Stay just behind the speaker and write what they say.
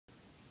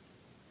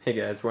Hey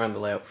guys, we're on the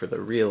layout for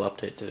the real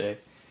update today.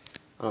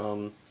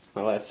 My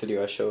last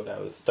video I showed I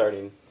was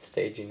starting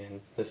staging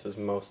and this is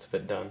most of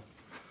it done.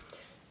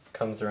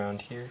 Comes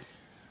around here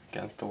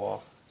against the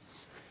wall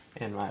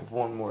and I have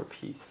one more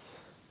piece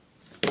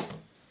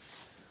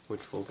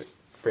which will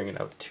bring it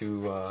out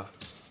to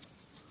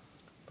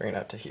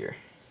here.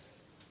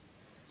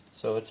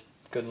 So it's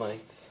good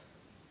lengths.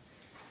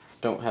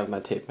 Don't have my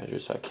tape measure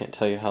so I can't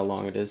tell you how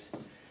long it is.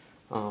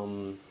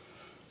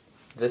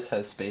 This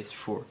has space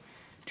for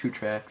 2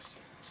 tracks,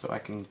 so I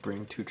can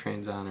bring 2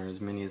 trains on, or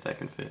as many as I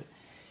can fit.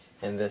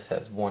 And this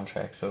has 1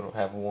 track, so it'll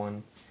have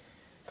one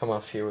come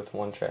off here with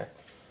 1 track,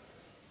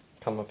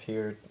 come up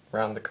here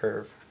around the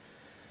curve.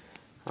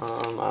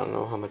 I don't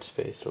know how much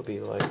space it'll be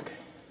like.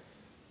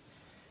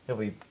 It'll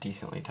be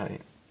decently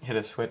tight. Hit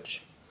a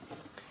switch,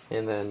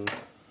 and then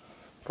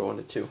go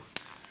into 2,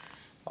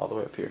 all the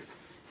way up here.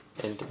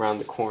 And around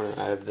the corner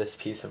I have this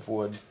piece of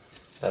wood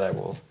that I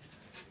will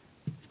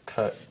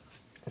cut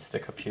and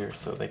stick up here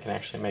so they can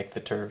actually make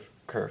the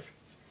curve.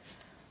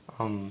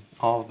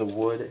 All of the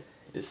wood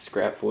is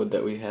scrap wood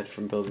that we had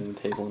from building the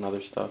table and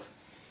other stuff.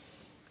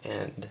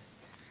 And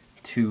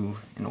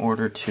in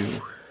order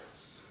to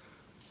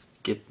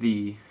get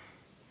the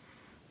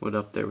wood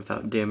up there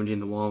without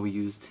damaging the wall,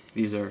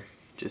 these are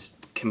just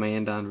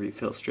command-on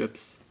refill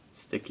strips,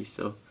 sticky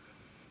still.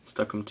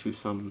 Stuck them to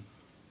some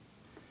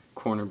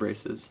corner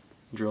braces,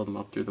 drilled them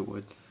up through the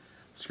wood.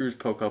 Screws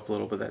poke up a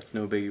little, but that's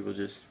no biggie, we'll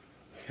just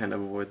kind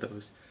of avoid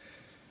those.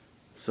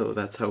 So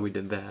that's how we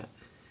did that,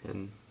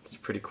 and it's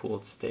pretty cool,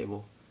 it's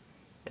stable.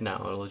 And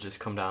now it'll just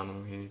come down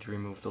when we need to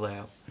remove the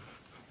layout.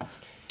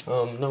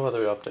 No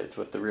other updates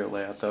with the real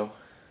layout though.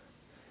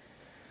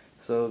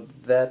 So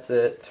that's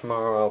it.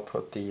 Tomorrow I'll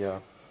put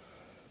the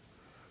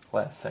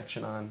last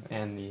section on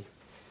and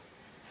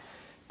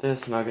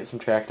this, and I'll get some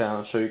track down.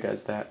 I'll show you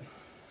guys that.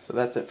 So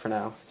that's it for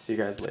now. See you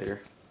guys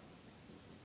later.